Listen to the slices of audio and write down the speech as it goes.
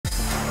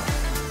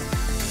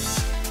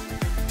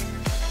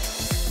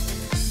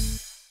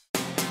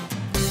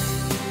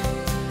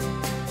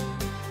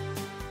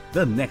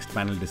The next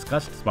panel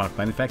discussed smart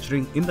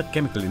manufacturing in the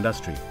chemical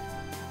industry.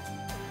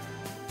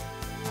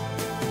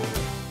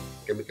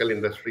 Chemical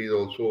industry is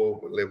also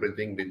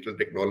leveraging digital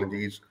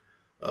technologies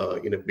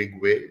in a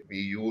big way. We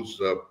use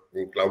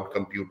cloud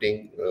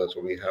computing, so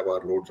we have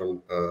our loads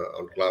on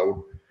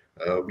cloud.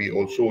 We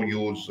also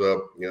use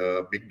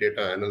big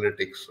data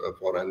analytics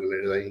for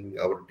analyzing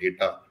our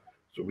data,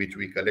 so which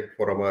we collect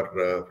from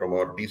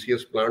our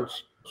DCS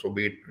plants. So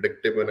be it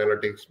predictive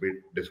analytics, be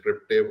it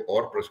descriptive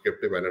or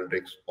prescriptive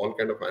analytics, all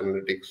kind of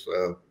analytics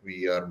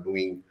we are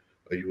doing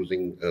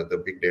using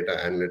the big data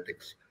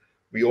analytics.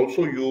 We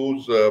also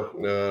use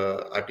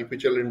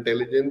artificial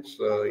intelligence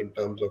in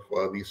terms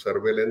of the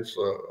surveillance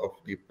of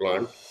the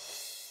plant.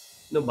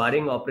 No,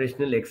 barring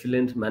operational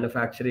excellence,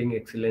 manufacturing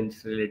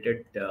excellence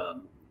related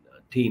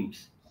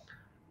themes,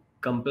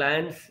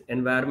 compliance,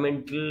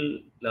 environmental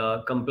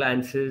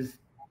compliances,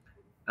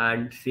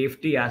 and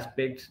safety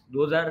aspects,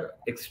 those are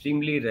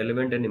extremely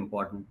relevant and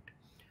important.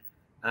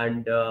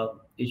 And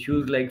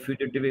issues like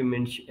fugitive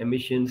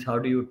emissions, how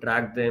do you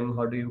track them,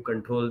 how do you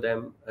control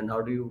them, and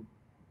how do you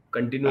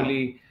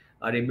continually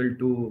are able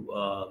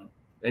to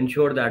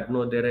ensure that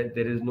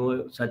there is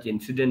no such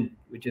incident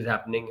which is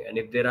happening, and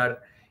if there are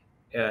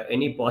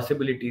any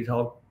possibilities,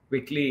 how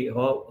quickly,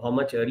 how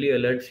much early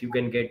alerts you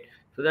can get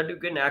so that you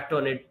can act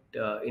on it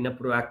in a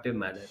proactive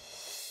manner.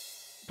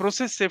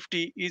 Process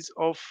safety is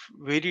of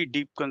very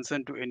deep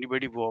concern to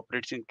anybody who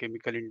operates in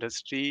chemical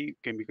industry.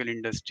 Chemical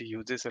industry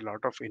uses a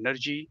lot of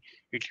energy.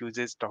 It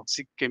uses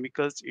toxic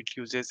chemicals. It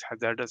uses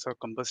hazardous or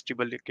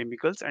combustible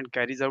chemicals and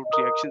carries out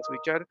reactions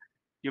which are,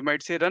 you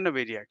might say,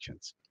 runaway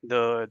reactions.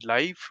 The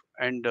life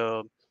and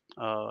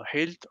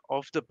health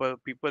of the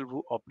people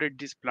who operate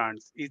these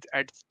plants is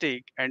at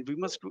stake, and we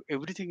must do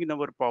everything in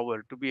our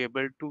power to be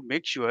able to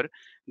make sure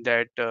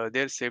that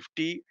their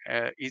safety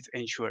is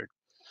ensured.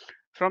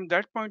 From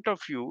that point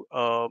of view,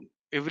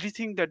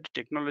 everything that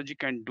technology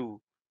can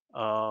do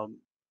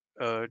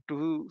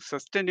to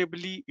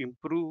sustainably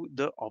improve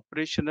the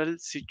operational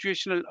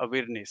situational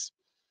awareness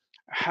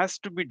has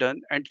to be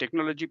done, and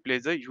technology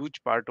plays a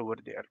huge part over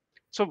there.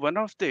 So one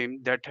of them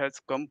that has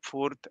come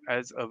forth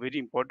as a very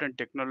important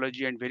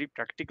technology and very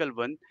practical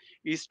one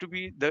is to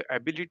be the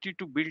ability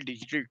to build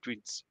digital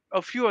twins.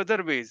 A few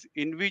other ways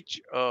in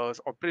which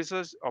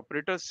operators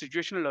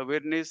situational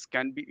awareness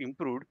can be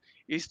improved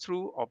is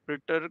through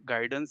operator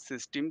guidance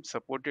system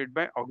supported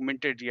by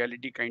augmented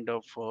reality kind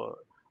of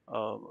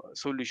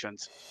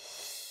solutions.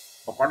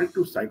 According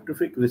to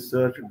scientific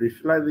research,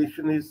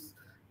 digitalization is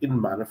in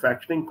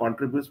manufacturing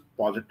contributes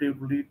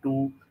positively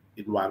to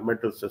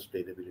environmental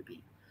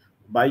sustainability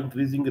by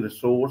increasing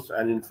resource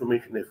and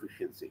information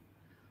efficiency.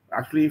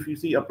 Actually, if you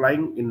see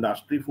applying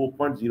Industry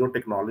 4.0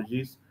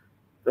 technologies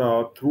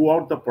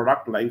throughout the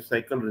product life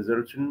cycle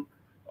results in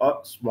a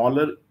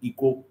smaller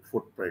eco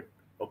footprint,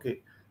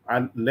 okay,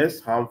 and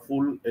less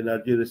harmful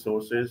energy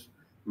resources,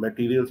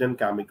 materials and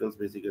chemicals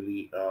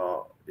basically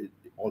it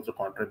also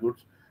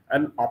contributes,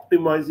 and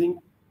optimizing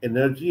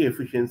energy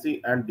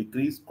efficiency and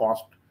decrease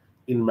cost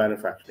in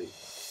manufacturing.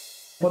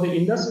 For the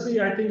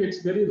industry, I think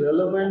it's very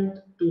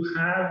relevant to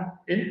have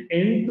an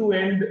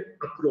end-to-end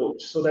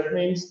approach. So that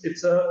means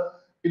it's the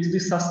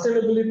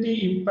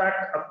sustainability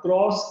impact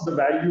across the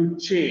value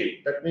chain.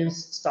 That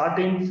means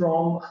starting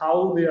from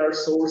how they are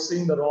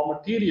sourcing the raw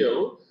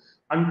material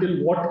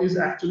until what is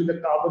actually the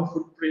carbon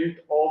footprint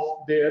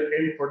of their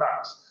end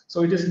products.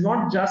 So it is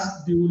not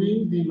just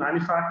during the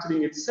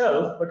manufacturing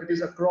itself, but it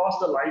is across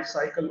the life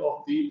cycle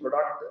of the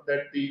product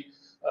that the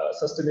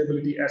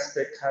sustainability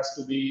aspect has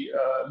to be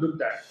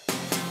looked at.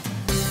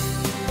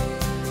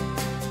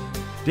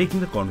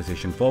 Taking the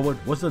conversation forward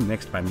was the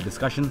next panel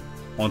discussion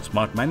on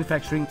smart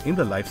manufacturing in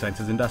the life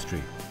sciences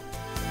industry.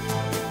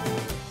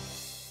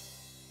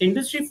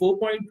 Industry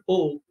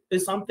 4.0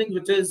 is something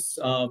which is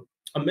a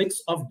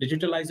mix of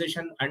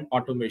digitalization and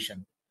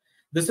automation.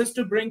 This is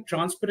to bring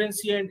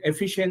transparency and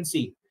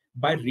efficiency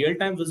by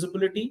real-time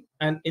visibility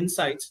and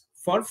insights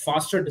for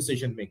faster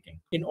decision making.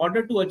 In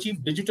order to achieve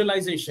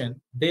digitalization,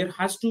 there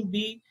has to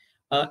be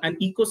an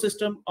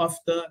ecosystem of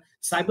the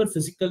cyber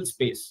physical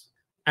space.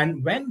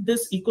 And when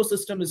this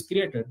ecosystem is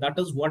created, that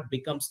is what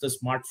becomes the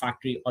smart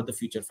factory or the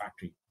future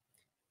factory.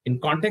 In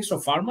context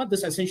of pharma,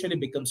 this essentially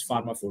becomes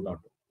Pharma 4.0.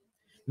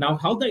 Now,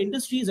 how the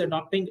industry is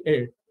adopting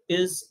it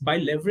is by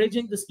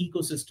leveraging this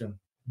ecosystem.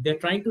 They're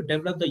trying to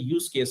develop the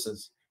use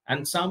cases.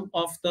 And some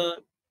of the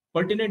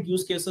pertinent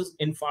use cases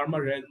in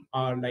pharma realm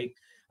are like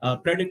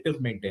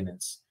predictive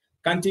maintenance,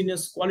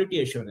 continuous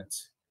quality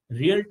assurance,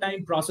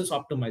 real-time process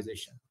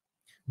optimization,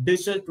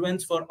 digital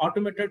twins for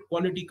automated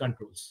quality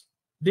controls,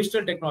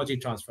 digital technology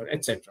transfer,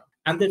 etc.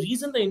 And the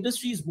reason the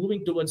industry is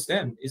moving towards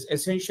them is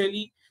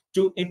essentially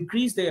to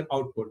increase their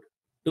output,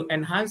 to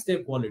enhance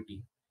their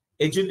quality,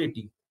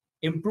 agility,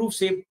 improve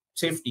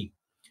safety,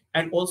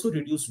 and also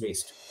reduce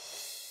waste.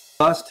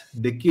 Last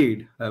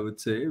decade, I would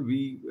say,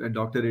 we at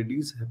Dr.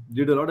 Reddy's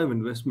did a lot of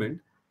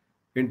investment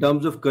in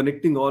terms of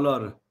connecting all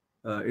our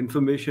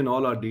information,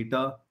 all our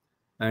data,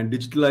 and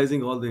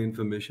digitalizing all the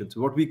information.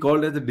 So what we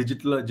called as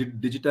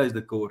digitize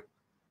the core.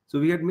 So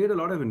we had made a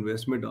lot of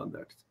investment on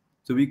that.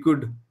 So we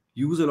could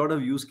use a lot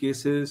of use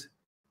cases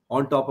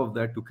on top of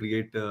that to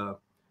create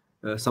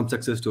some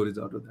success stories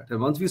out of that.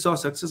 And once we saw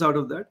success out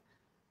of that,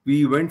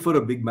 we went for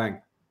a big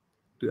bang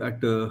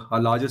at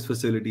our largest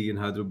facility in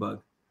Hyderabad,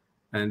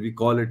 and we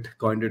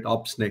coined it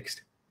Ops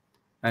Next.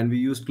 And we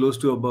used close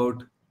to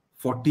about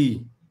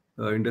 40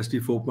 Industry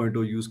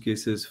 4.0 use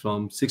cases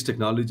from 6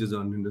 technologies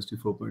on Industry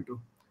 4.0.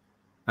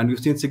 And we've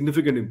seen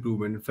significant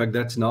improvement. In fact,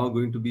 that's now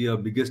going to be our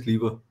biggest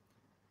lever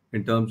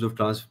in terms of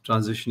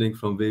transitioning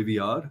from where we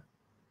are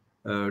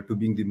to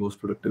being the most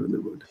productive in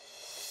the world.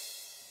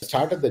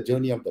 Started the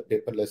journey of the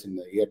paperless in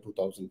the year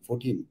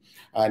 2014,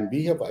 and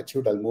we have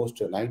achieved almost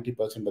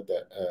 90% of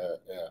the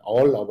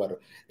all our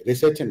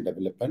research and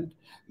development,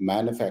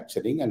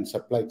 manufacturing, and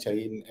supply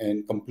chain,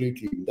 and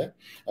completely in the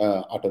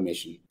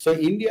automation. So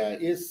India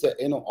is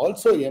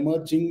also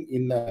emerging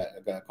in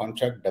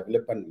contract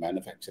development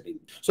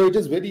manufacturing. So it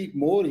is very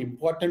more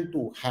important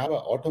to have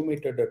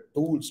automated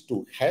tools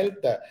to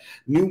help the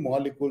new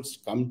molecules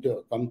come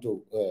to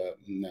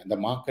the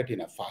market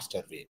in a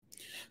faster way.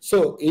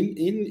 So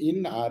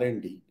in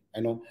R&D,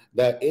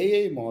 the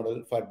AI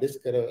model for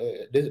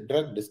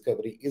drug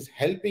discovery is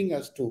helping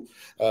us to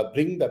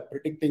bring the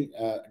predicting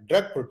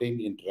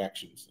drug-protein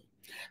interactions,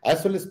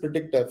 as well as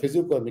predict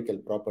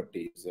physicochemical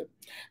properties,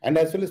 and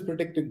as well as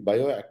predicting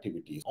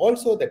bioactivities.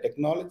 Also, the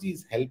technology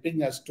is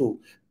helping us to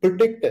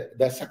predict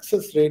the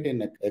success rate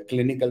in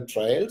clinical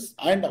trials,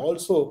 and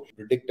also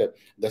predict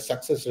the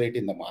success rate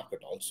in the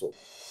market also.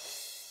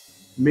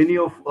 Many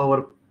of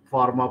our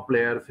pharma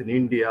players in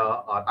India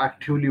are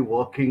actively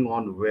working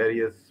on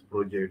various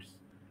projects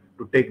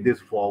to take this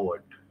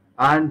forward.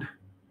 And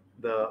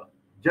the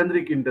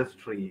generic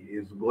industry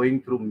is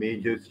going through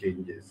major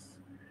changes.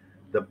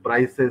 The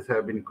prices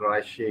have been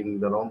crashing,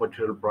 the raw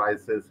material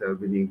prices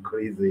have been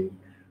increasing.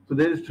 So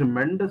there is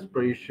tremendous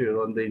pressure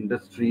on the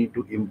industry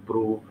to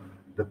improve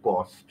the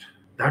cost.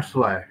 That's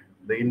why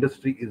the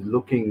industry is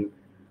looking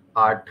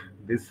at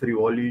this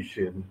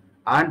revolution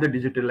and the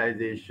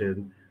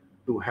digitalization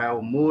to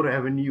have more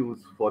avenues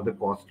for the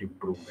cost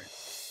improvement.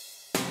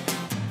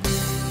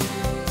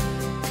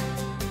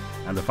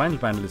 And the final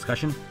panel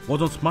discussion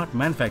was on smart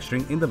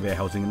manufacturing in the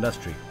warehousing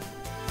industry.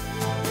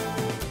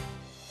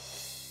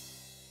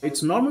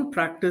 It's normal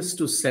practice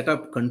to set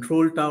up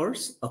control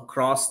towers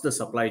across the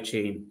supply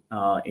chain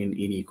in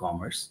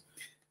e-commerce.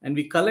 And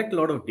we collect a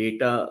lot of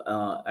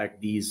data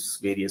at these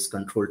various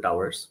control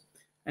towers.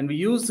 And we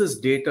use this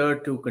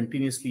data to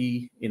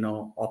continuously,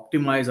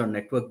 optimize our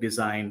network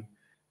design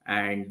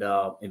and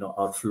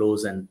our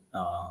flows, and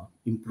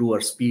improve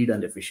our speed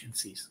and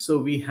efficiencies. So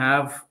we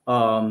have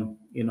the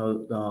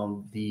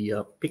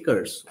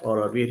pickers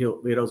or our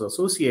warehouse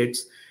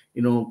associates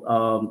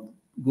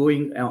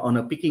going on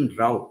a picking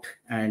route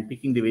and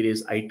picking the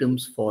various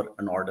items for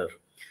an order.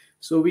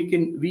 So we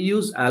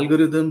use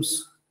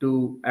algorithms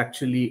to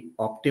actually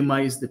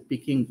optimize the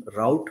picking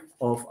route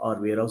of our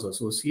warehouse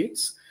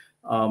associates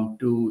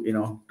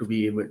to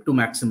be able to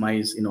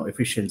maximize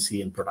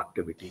efficiency and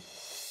productivity.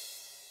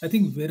 I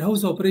think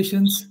warehouse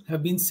operations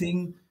have been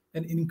seeing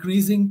an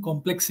increasing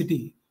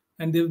complexity,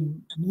 and they've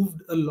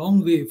moved a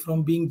long way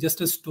from being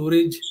just a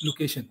storage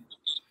location.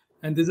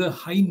 And there's a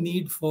high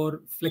need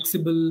for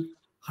flexible,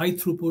 high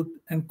throughput,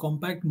 and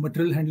compact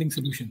material handling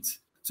solutions.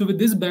 So with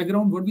this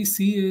background, what we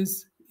see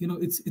is,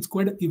 it's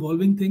quite an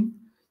evolving thing,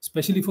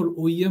 especially for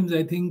OEMs.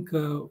 I think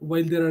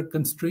while there are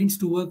constraints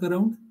to work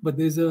around, but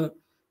there's a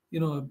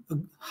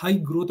high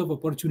growth of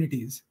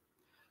opportunities.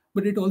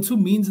 But it also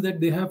means that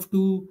they have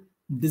to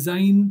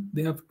design,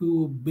 they have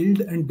to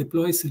build and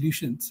deploy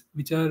solutions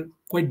which are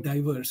quite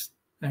diverse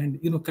and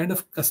kind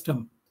of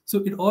custom. So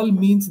it all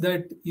means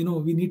that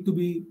we need to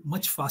be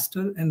much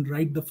faster and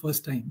right the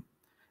first time.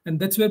 And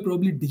that's where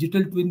probably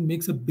digital twin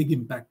makes a big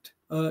impact.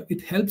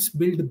 It helps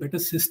build better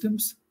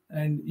systems,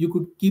 and you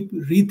could keep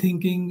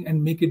rethinking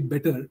and make it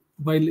better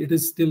while it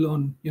is still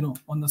on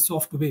a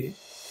soft way.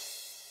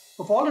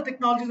 Of all the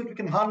technologies that we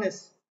can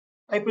harness,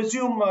 I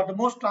presume the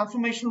most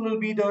transformational will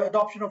be the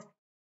adoption of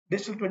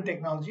digital twin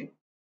technology.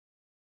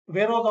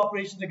 Warehouse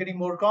operations are getting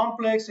more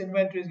complex,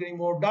 inventory is getting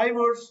more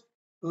diverse,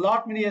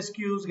 many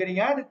SKUs getting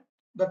added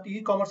that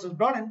e-commerce has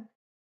brought in,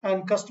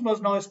 and customers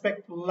now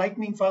expect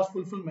lightning fast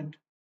fulfillment.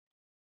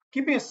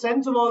 Keeping a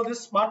sense of all this,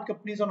 smart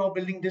companies are now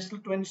building digital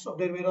twins of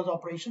their warehouse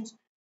operations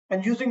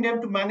and using them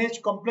to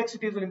manage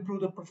complexities and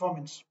improve the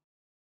performance.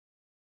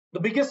 The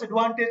biggest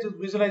advantage is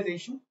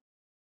visualization.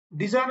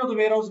 Design of the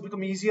warehouse has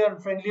become easier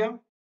and friendlier.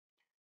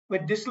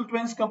 With digital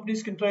twins,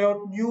 companies can try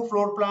out new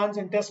floor plans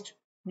and test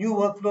new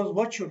workflows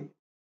virtually.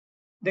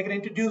 They can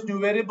introduce new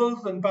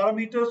variables and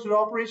parameters to their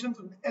operations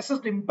and assess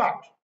the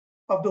impact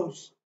of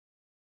those.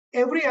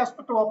 Every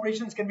aspect of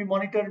operations can be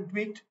monitored and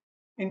tweaked,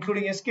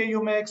 including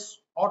SKU mix,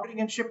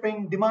 ordering and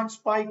shipping, demand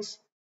spikes.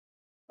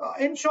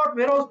 In short,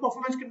 warehouse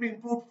performance can be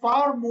improved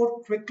far more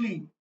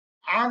quickly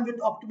and with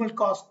optimal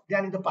cost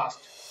than in the past.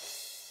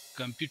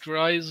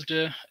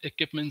 Computerized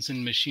equipments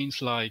in machines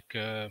like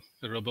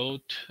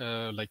robot,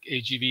 like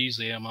AGVs,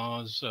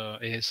 AMRs,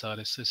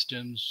 ASRS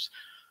systems,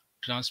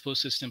 transport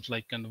systems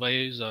like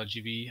conveyors,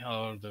 RGV,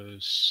 or the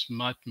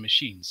smart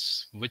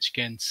machines, which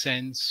can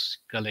sense,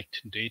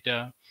 collect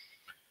data,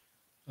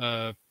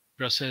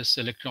 process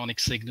electronic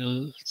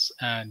signals,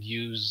 and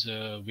use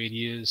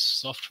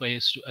various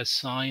softwares to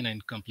assign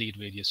and complete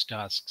various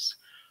tasks.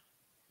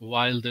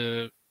 While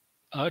the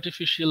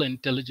artificial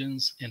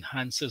intelligence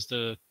enhances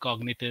the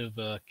cognitive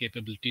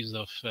capabilities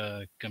of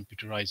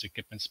computerized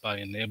equipments by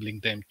enabling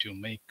them to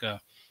make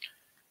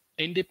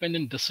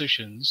independent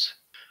decisions.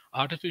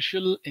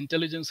 Artificial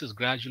intelligence is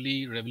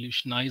gradually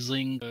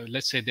revolutionizing,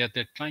 let's say that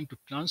they're trying to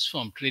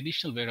transform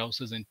traditional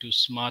warehouses into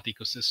smart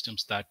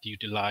ecosystems that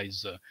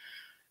utilize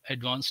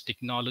advanced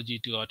technology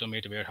to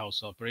automate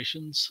warehouse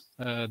operations.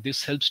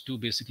 This helps to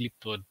basically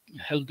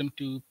help them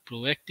to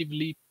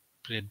proactively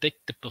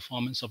predict the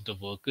performance of the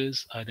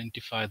workers,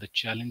 identify the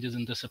challenges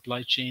in the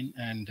supply chain,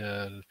 and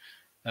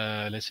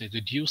let's say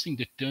reducing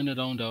the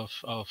turnaround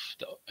of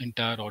the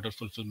entire order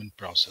fulfillment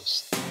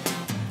process.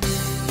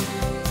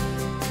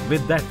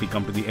 With that, we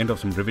come to the end of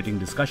some riveting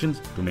discussions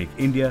to make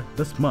India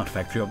the smart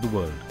factory of the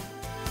world.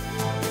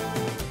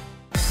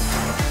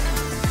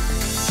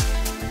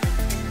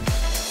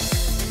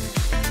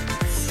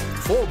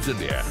 Forbes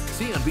India,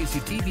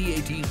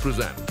 CNBC-TV18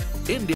 present India.